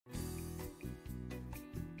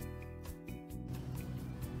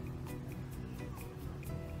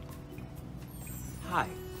Hi,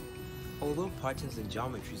 although patterns and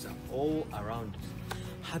geometries are all around us,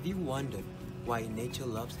 have you wondered why nature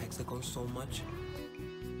loves hexagons so much?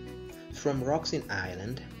 From rocks in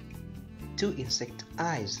Ireland to insect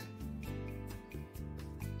eyes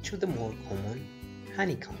to the more common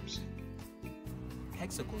honeycombs.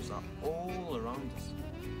 Hexagons are all around us.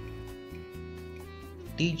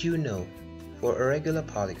 Did you know, for a regular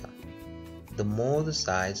polygon, the more the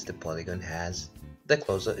sides the polygon has, the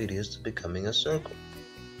closer it is to becoming a circle?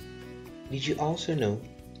 Did you also know,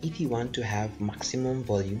 if you want to have maximum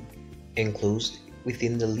volume enclosed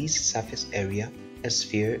within the least surface area, a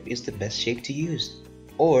sphere is the best shape to use?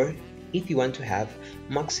 Or, if you want to have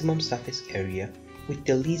maximum surface area with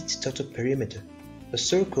the least total perimeter, a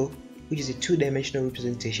circle, which is a two-dimensional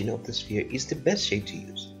representation of the sphere, is the best shape to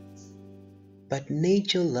use. But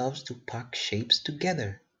nature loves to pack shapes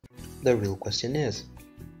together. The real question is,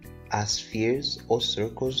 are spheres or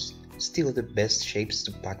circles still the best shapes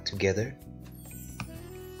to pack together?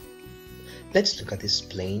 Let's look at this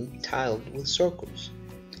plane tiled with circles.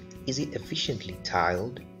 Is it efficiently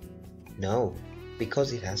tiled? No,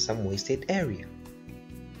 because it has some wasted area.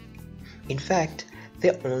 In fact,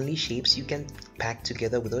 the only shapes you can pack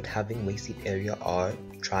together without having wasted area are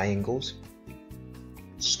triangles,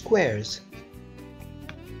 squares,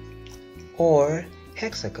 or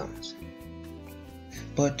hexagons.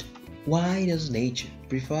 But why does nature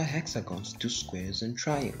prefer hexagons to squares and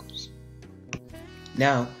triangles?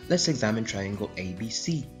 Now, let's examine triangle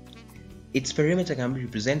ABC. Its perimeter can be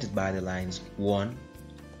represented by the lines 1,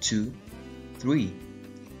 2, 3,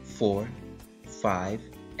 4, 5,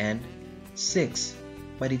 and 6,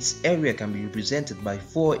 but its area can be represented by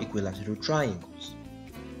 4 equilateral triangles.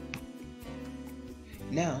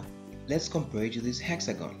 Now, let's compare it to this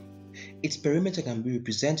hexagon. Its perimeter can be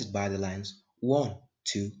represented by the lines 1,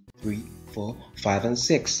 2, 3, 4, 5, and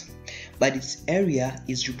 6, but its area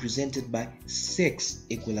is represented by 6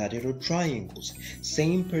 equilateral triangles,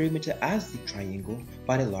 same perimeter as the triangle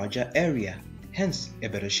but a larger area, hence a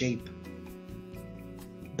better shape.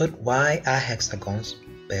 But why are hexagons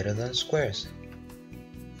better than squares?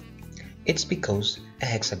 It's because a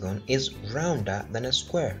hexagon is rounder than a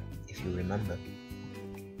square, if you remember.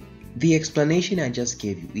 The explanation I just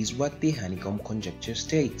gave you is what the honeycomb conjecture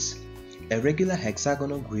states. A regular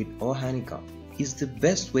hexagonal grid or honeycomb is the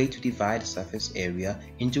best way to divide surface area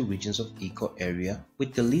into regions of equal area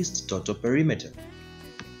with the least total perimeter.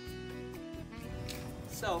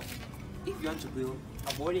 So, if you want to build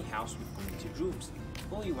a boarding house with connected rooms,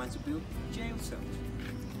 or you want to build jail cells,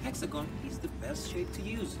 hexagon is the best shape to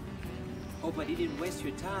use. Hope I didn't waste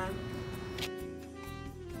your time.